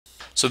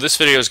So this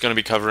video is going to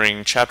be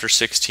covering Chapter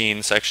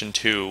 16, Section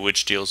 2,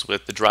 which deals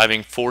with the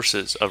driving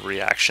forces of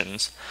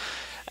reactions.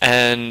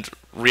 And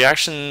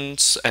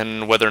reactions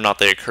and whether or not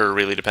they occur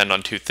really depend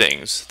on two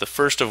things. The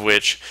first of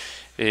which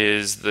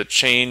is the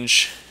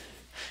change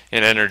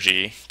in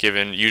energy,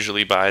 given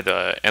usually by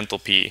the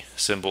enthalpy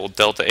symbol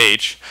delta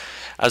H,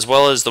 as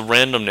well as the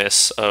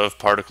randomness of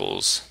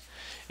particles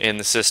in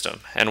the system.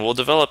 And we'll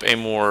develop a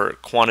more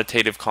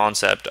quantitative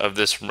concept of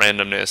this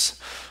randomness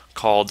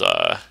called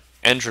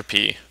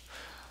entropy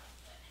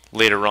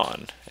later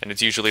on, and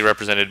it's usually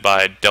represented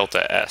by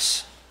delta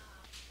S.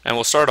 And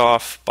we'll start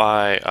off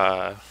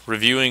by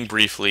reviewing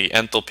briefly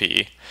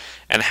enthalpy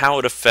and how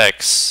it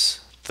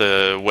affects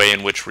the way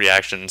in which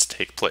reactions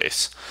take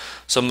place.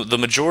 So the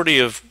majority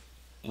of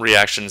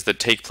reactions that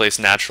take place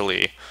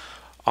naturally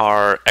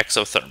are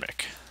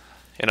exothermic.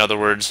 In other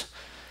words,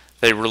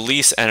 they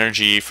release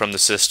energy from the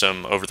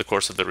system over the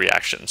course of the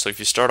reaction. So if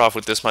you start off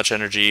with this much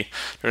energy,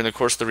 during the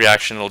course of the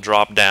reaction it'll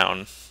drop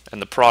down,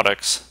 and the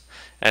products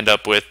end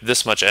up with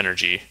this much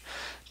energy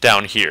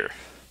down here.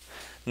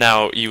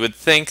 Now, you would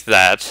think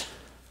that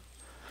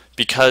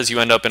because you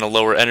end up in a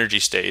lower energy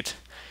state,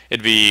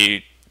 it'd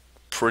be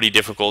pretty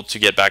difficult to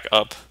get back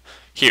up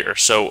here.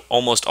 So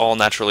almost all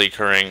naturally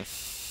occurring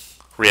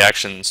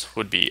reactions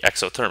would be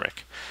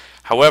exothermic.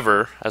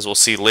 However, as we'll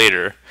see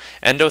later,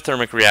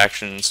 endothermic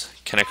reactions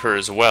can occur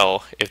as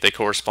well if they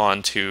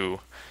correspond to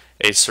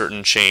a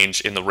certain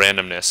change in the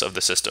randomness of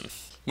the system.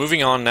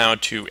 Moving on now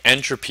to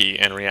entropy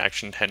and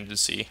reaction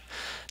tendency.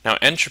 Now,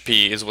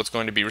 entropy is what's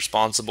going to be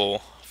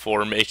responsible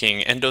for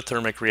making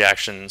endothermic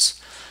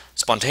reactions,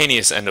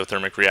 spontaneous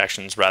endothermic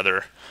reactions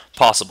rather,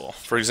 possible.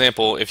 For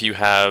example, if you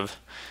have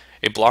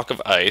a block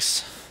of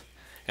ice,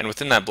 and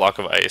within that block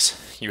of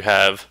ice you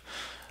have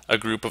a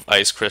group of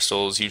ice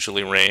crystals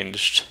usually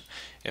arranged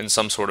in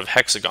some sort of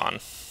hexagon.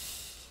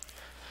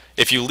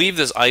 If you leave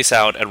this ice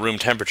out at room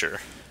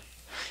temperature,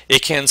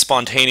 it can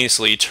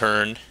spontaneously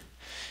turn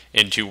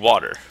into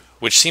water,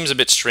 which seems a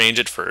bit strange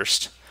at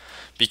first,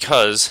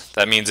 because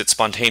that means it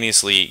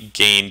spontaneously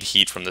gained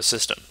heat from the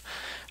system.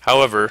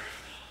 However,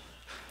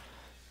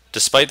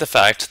 despite the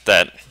fact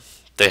that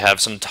they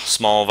have some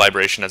small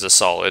vibration as a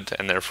solid,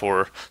 and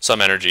therefore some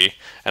energy,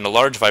 and a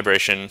large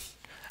vibration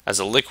as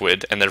a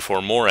liquid, and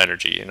therefore more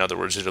energy, in other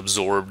words, it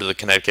absorbed the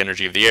kinetic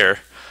energy of the air,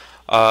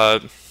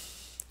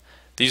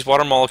 these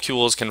water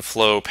molecules can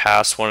flow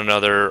past one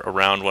another,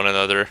 around one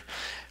another,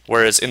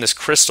 whereas in this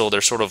crystal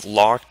they're sort of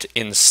locked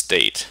in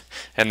state.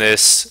 And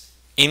this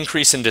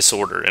increase in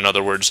disorder, in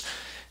other words,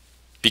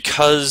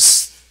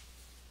 because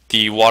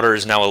the water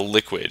is now a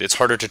liquid, it's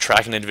harder to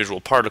track an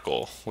individual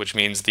particle, which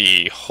means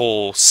the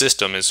whole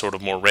system is sort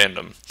of more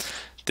random.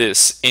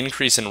 This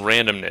increase in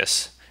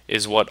randomness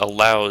is what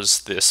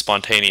allows this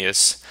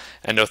spontaneous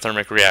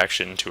endothermic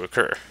reaction to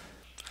occur.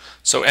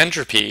 So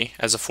entropy,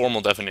 as a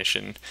formal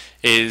definition,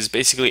 is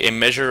basically a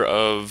measure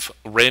of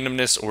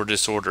randomness or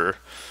disorder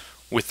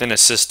within a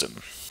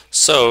system.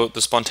 So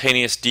the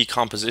spontaneous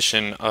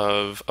decomposition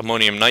of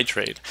ammonium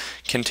nitrate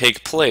can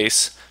take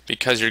place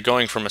because you're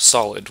going from a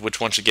solid,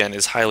 which once again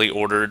is highly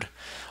ordered,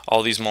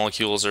 all these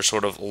molecules are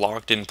sort of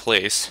locked in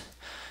place,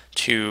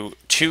 to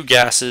two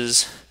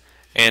gases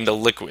and a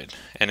liquid.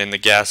 And in the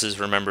gases,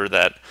 remember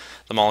that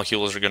the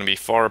molecules are going to be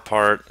far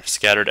apart,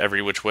 scattered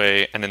every which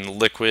way, and in the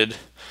liquid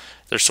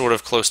they're sort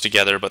of close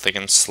together, but they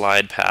can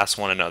slide past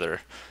one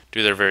another,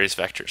 do their various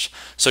vectors.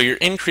 So you're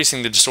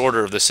increasing the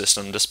disorder of the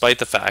system despite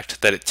the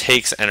fact that it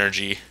takes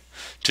energy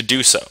to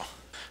do so.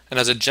 And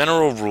as a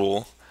general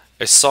rule,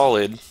 a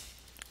solid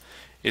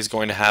is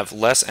going to have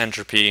less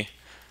entropy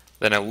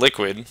than a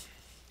liquid,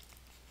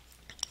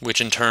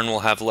 which in turn will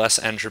have less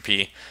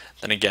entropy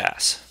than a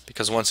gas.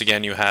 Because once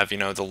again you have,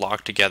 the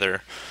locked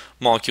together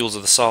molecules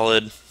of the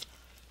solid,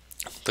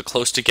 the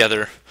close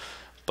together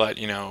but,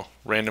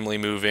 randomly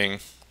moving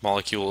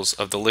molecules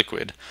of the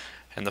liquid,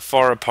 and the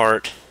far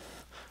apart,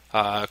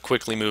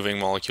 quickly moving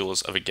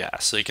molecules of a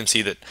gas. So you can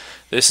see that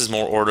this is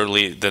more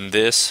orderly than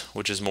this,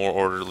 which is more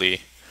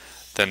orderly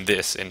than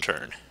this in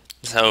turn.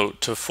 So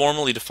to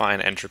formally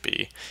define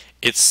entropy,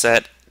 it's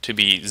set to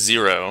be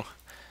 0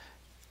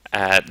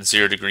 at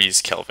 0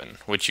 degrees Kelvin,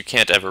 which you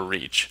can't ever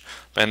reach.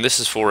 And this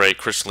is for a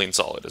crystalline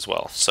solid as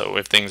well. So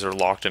if things are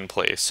locked in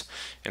place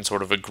in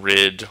sort of a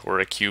grid or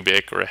a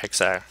cubic or a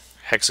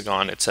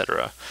hexagon,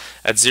 etc.,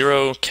 at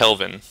 0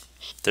 Kelvin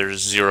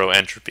there's 0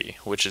 entropy,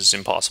 which is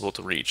impossible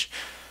to reach.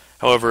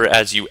 However,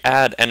 as you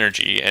add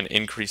energy and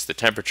increase the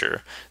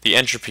temperature, the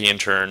entropy in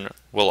turn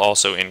will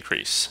also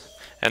increase.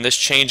 And this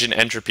change in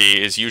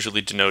entropy is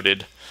usually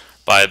denoted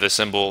by the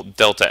symbol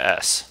delta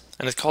S.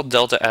 And it's called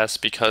delta S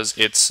because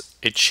it's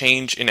a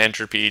change in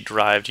entropy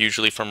derived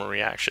usually from a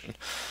reaction.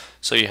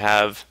 So you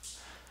have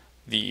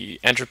the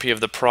entropy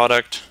of the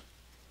product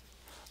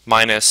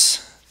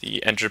minus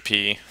the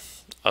entropy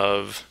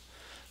of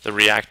the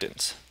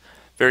reactants.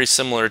 Very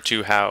similar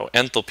to how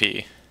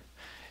enthalpy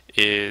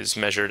is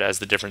measured as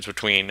the difference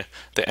between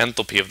the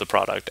enthalpy of the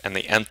product and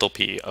the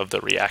enthalpy of the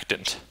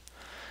reactant.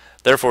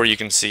 Therefore, you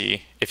can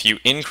see if you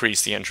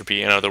increase the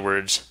entropy, in other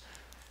words,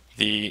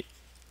 the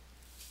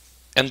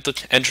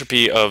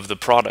entropy of the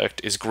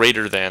product is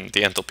greater than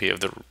the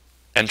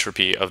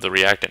entropy of the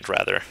reactant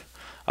rather,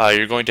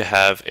 you're going to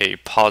have a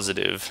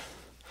positive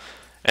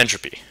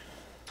entropy.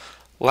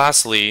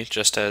 Lastly,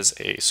 just as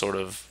a sort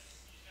of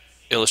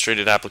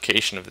illustrated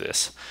application of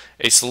this,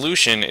 a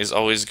solution is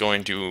always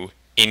going to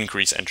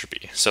increase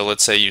entropy. So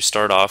let's say you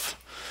start off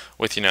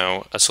with,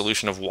 a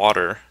solution of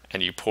water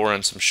and you pour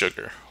in some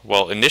sugar.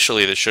 Well,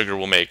 initially the sugar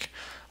will make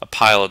a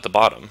pile at the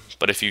bottom,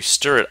 but if you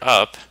stir it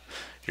up,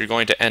 you're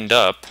going to end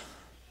up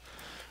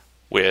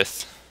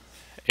with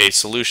a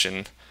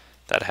solution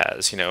that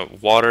has,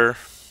 water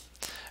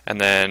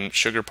and then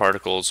sugar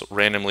particles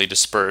randomly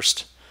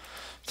dispersed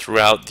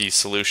throughout the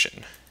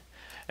solution.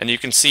 And you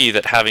can see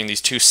that having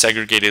these two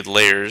segregated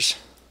layers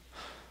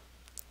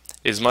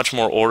is much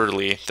more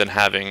orderly than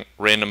having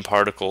random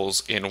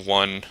particles in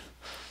one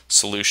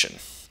solution.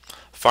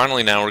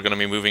 Finally, now we're going to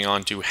be moving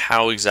on to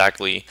how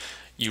exactly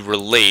you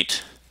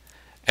relate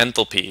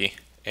enthalpy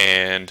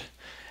and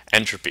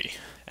entropy.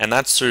 And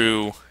that's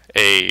through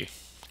a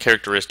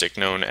characteristic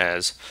known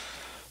as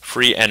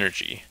free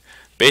energy.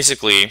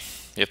 Basically,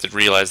 you have to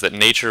realize that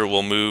nature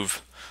will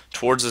move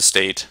towards a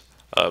state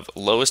of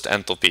lowest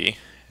enthalpy,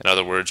 in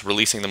other words,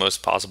 releasing the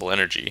most possible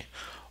energy,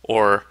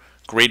 or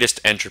greatest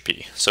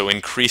entropy, so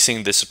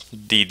increasing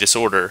the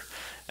disorder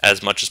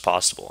as much as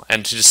possible.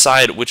 And to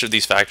decide which of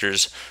these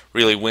factors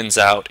really wins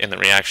out in the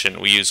reaction,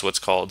 we use what's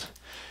called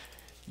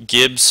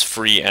Gibbs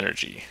Free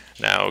Energy.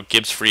 Now,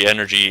 Gibbs Free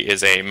Energy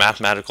is a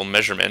mathematical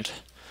measurement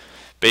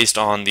based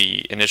on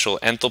the initial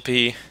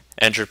enthalpy,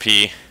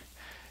 entropy,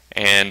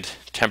 and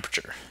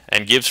temperature.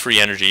 And Gibbs Free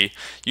Energy,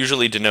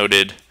 usually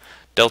denoted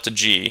delta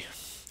G,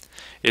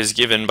 is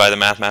given by the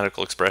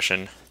mathematical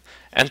expression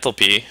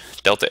enthalpy,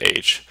 delta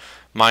H,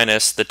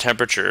 minus the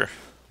temperature,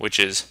 which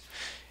is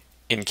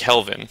in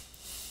Kelvin,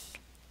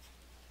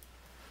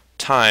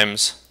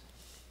 times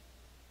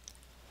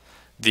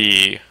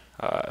the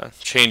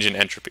change in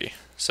entropy,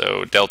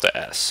 so delta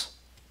S.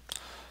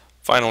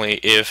 Finally,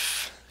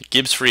 if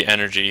Gibbs free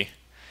energy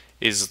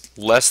is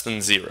less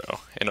than 0,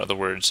 in other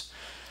words,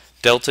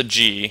 delta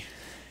G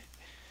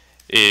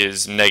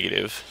is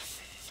negative,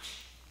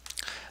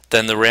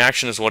 then the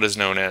reaction is what is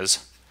known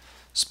as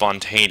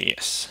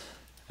spontaneous.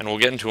 And we'll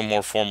get into a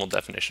more formal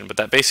definition, but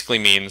that basically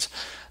means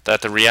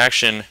that the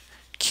reaction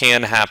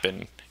can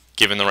happen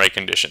given the right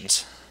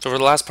conditions. So for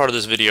the last part of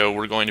this video,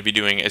 we're going to be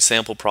doing a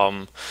sample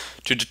problem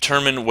to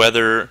determine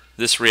whether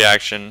this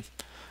reaction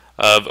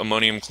of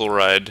ammonium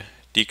chloride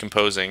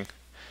decomposing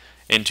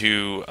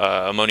into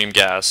ammonium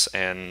gas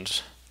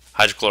and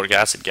hydrochloric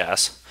acid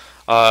gas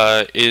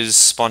is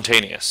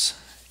spontaneous,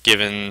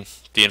 given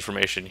the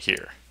information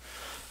here.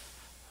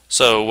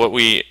 So what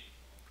we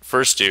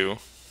first do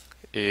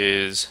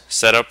is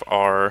set up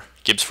our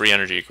Gibbs free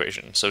energy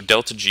equation. So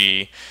delta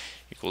G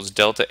equals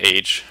delta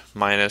H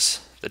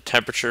minus the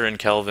temperature in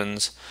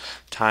kelvins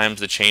times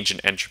the change in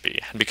entropy.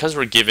 And because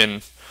we're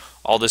given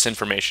all this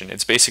information,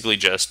 it's basically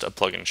just a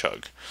plug and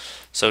chug.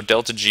 So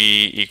delta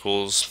G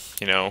equals,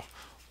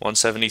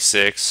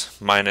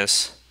 176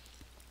 minus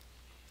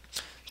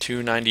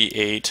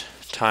 298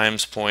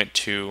 times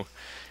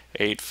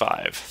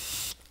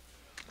 0.285.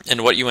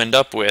 And what you end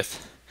up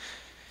with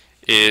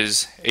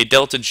is a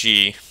delta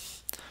G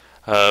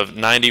of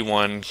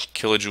 91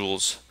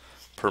 kilojoules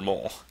per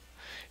mole.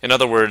 In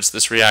other words,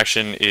 this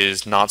reaction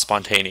is not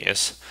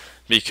spontaneous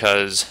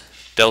because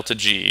delta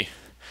G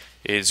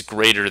is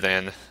greater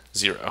than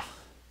 0.